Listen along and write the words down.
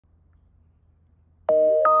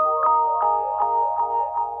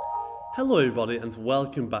Hello everybody and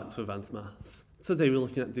welcome back to Advanced Maths. Today we're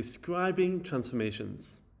looking at describing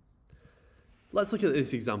transformations. Let's look at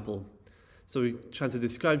this example. So we're trying to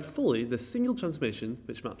describe fully the single transformation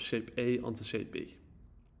which maps shape A onto shape B.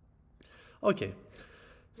 Okay,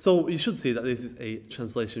 so you should see that this is a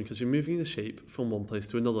translation because you're moving the shape from one place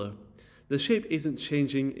to another. The shape isn't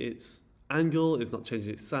changing its angle, it's not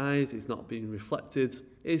changing its size, it's not being reflected,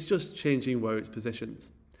 it's just changing where it's positioned.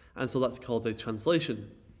 And so that's called a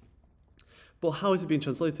translation. But how is it being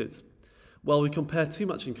translated? Well, we compare two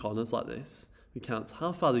matching corners like this. We count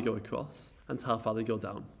how far they go across and how far they go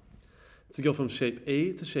down. To go from shape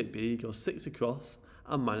A to shape B, go 6 across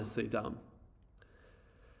and minus 3 down.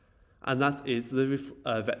 And that is the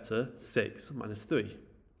vector 6 minus 3.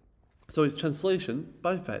 So it's translation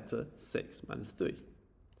by vector 6 minus 3.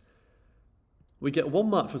 We get 1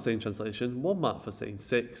 mark for saying translation, 1 mark for saying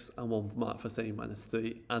 6, and 1 mark for saying minus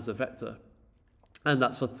 3 as a vector. And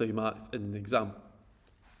that's for 3 marks in the exam.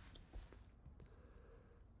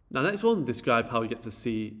 Now next one, describe how we get to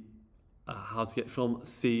C, how to get from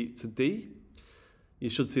C to D. You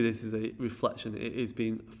should see this is a reflection, it is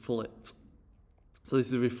being flipped. So this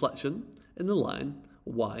is a reflection in the line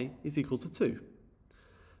y is equal to 2.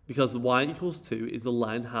 Because y equals 2 is the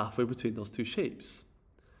line halfway between those two shapes.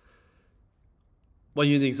 When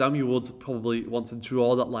you're in the exam, you would probably want to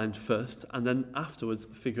draw that line first and then afterwards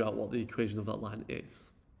figure out what the equation of that line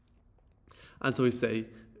is. And so we say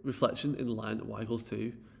reflection in the line y equals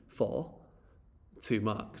 2 for 2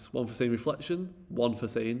 marks. 1 for saying reflection, 1 for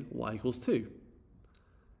saying y equals 2.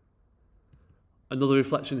 Another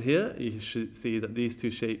reflection here, you should see that these two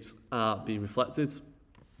shapes are being reflected.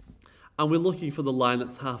 And we're looking for the line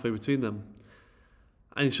that's halfway between them.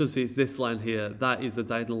 And you should see it's this line here, that is the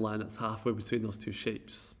diagonal line that's halfway between those two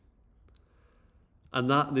shapes.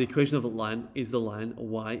 And that, the equation of the line is the line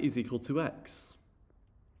y is equal to x.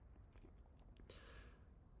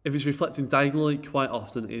 If it's reflecting diagonally, quite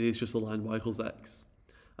often it is just the line y equals x.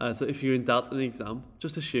 So if you're in doubt in the exam,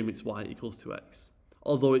 just assume it's y equals to x.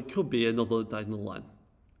 Although it could be another diagonal line.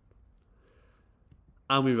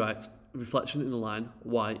 And we write reflection in the line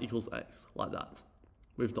y equals x, like that.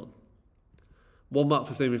 We've done. 1 mark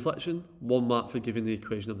for saying reflection, 1 mark for giving the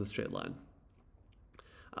equation of the straight line.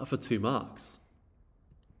 For 2 marks.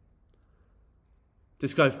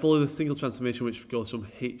 Describe fully the single transformation which goes from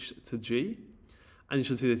H to G. And you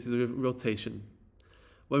should see this is a rotation.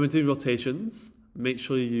 When we're doing rotations, make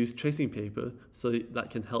sure you use tracing paper so that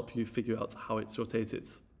can help you figure out how it's rotated.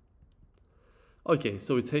 Okay,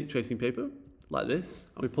 so we take tracing paper, like this,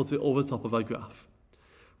 and we put it over the top of our graph.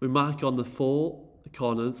 We mark on the 4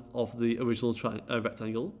 corners of the original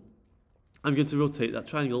rectangle. I'm going to rotate that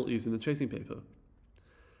triangle using the tracing paper.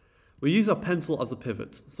 We use our pencil as a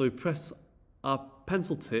pivot, so we press our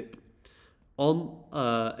pencil tip on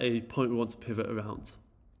a point we want to pivot around.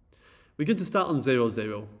 We're going to start on 0,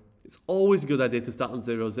 0. It's always a good idea to start on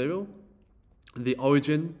 0, 0, the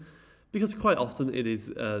origin, because quite often it is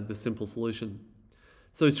the simple solution.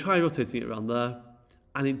 So we try rotating it around there,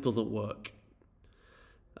 and it doesn't work.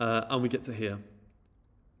 And we get to here.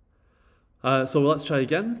 So let's try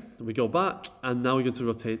again. We go back, and now we're going to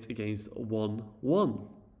rotate against 1, 1.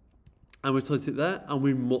 And we rotate it there, and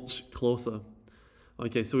we're much closer.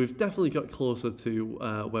 Okay, so we've definitely got closer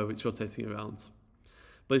to where it's rotating around.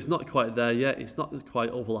 But it's not quite there yet. It's not quite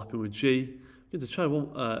overlapping with G. We're going to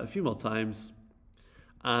try a few more times.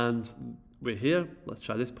 And we're here. Let's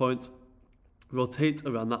try this point. Rotate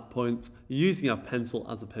around that point using our pencil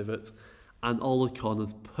as a pivot, and all the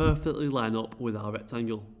corners perfectly line up with our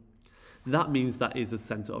rectangle. That means that is the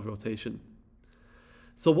center of rotation.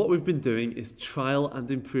 So what we've been doing is trial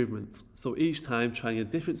and improvement. So each time trying a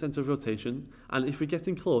different center of rotation, and if we're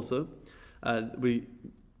getting closer, we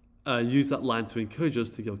use that line to encourage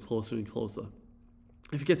us to go closer and closer.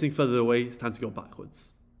 If you're getting further away, it's time to go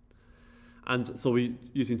backwards. And so we're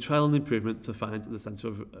using trial and improvement to find the center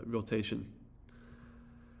of rotation.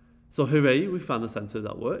 So hooray, we found the center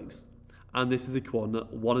that works. And this is the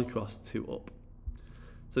coordinate 1 across, 2 up.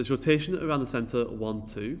 So it's rotation around the center 1,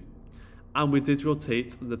 2. And we did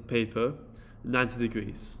rotate the paper 90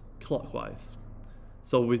 degrees, clockwise.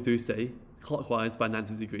 So we do say clockwise by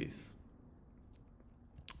 90 degrees.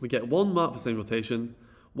 We get 1 mark for saying rotation,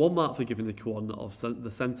 1 mark for giving the coordinate of the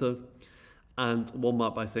center, and 1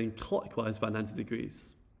 mark by saying clockwise by 90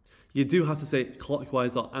 degrees. You do have to say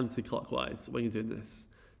clockwise or anti-clockwise when you're doing this.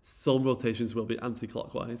 Some rotations will be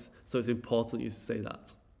anti-clockwise, so it's important you say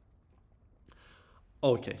that.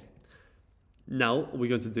 Okay, now we're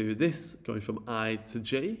going to do this going from I to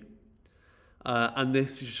J, and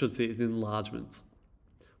this you should see is an enlargement.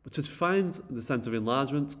 But to find the centre of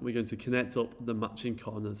enlargement, we're going to connect up the matching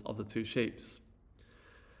corners of the two shapes.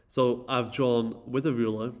 So I've drawn with a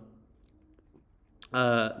ruler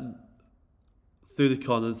through the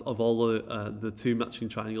corners of all the two matching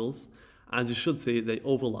triangles, and you should see they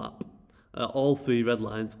overlap. All three red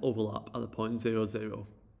lines overlap at the point 0, 0.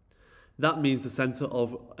 That means the centre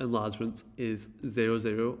of enlargement is 0,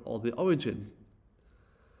 0, or the origin.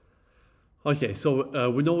 Okay, so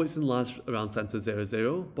we know it's enlarged around centre 0,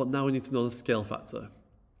 0, but now we need to know the scale factor.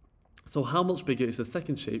 So how much bigger is the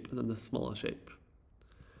second shape than the smaller shape?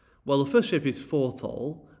 Well, the first shape is 4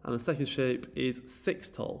 tall, and the second shape is 6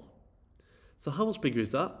 tall. So how much bigger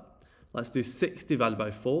is that? Let's do 6 divided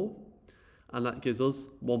by 4, and that gives us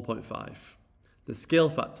 1.5. The scale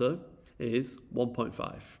factor is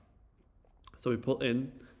 1.5. So we put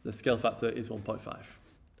in the scale factor is 1.5.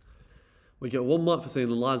 We get 1 mark for saying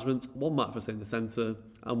enlargement, 1 mark for saying the centre,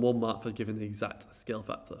 and 1 mark for giving the exact scale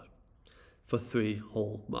factor for 3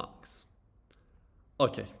 whole marks.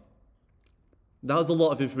 Okay, that was a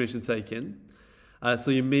lot of information taken,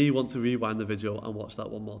 so you may want to rewind the video and watch that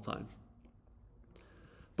one more time.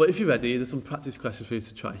 But if you're ready, there's some practice questions for you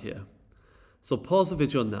to try here. So pause the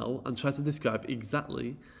video now and try to describe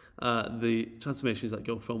exactly the transformations that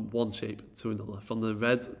go from one shape to another, from the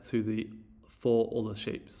red to the 4 other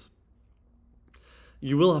shapes.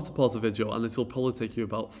 You will have to pause the video, and this will probably take you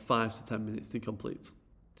about 5 to 10 minutes to complete.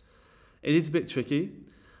 It is a bit tricky.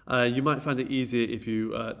 You might find it easier if you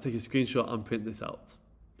take a screenshot and print this out.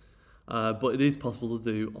 But it is possible to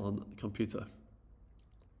do on a computer.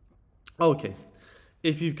 Okay,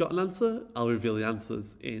 if you've got an answer, I'll reveal the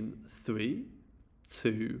answers in 3,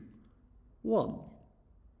 2, 1.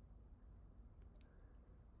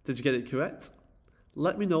 Did you get it correct?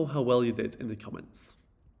 Let me know how well you did in the comments.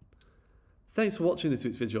 Thanks for watching this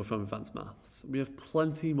week's video from Addvance Maths. We have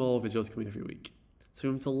plenty more videos coming every week, so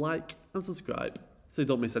remember to like and subscribe so you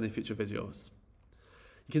don't miss any future videos.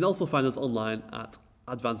 You can also find us online at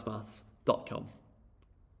advancemaths.com.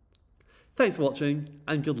 Thanks for watching,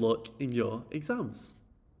 and good luck in your exams.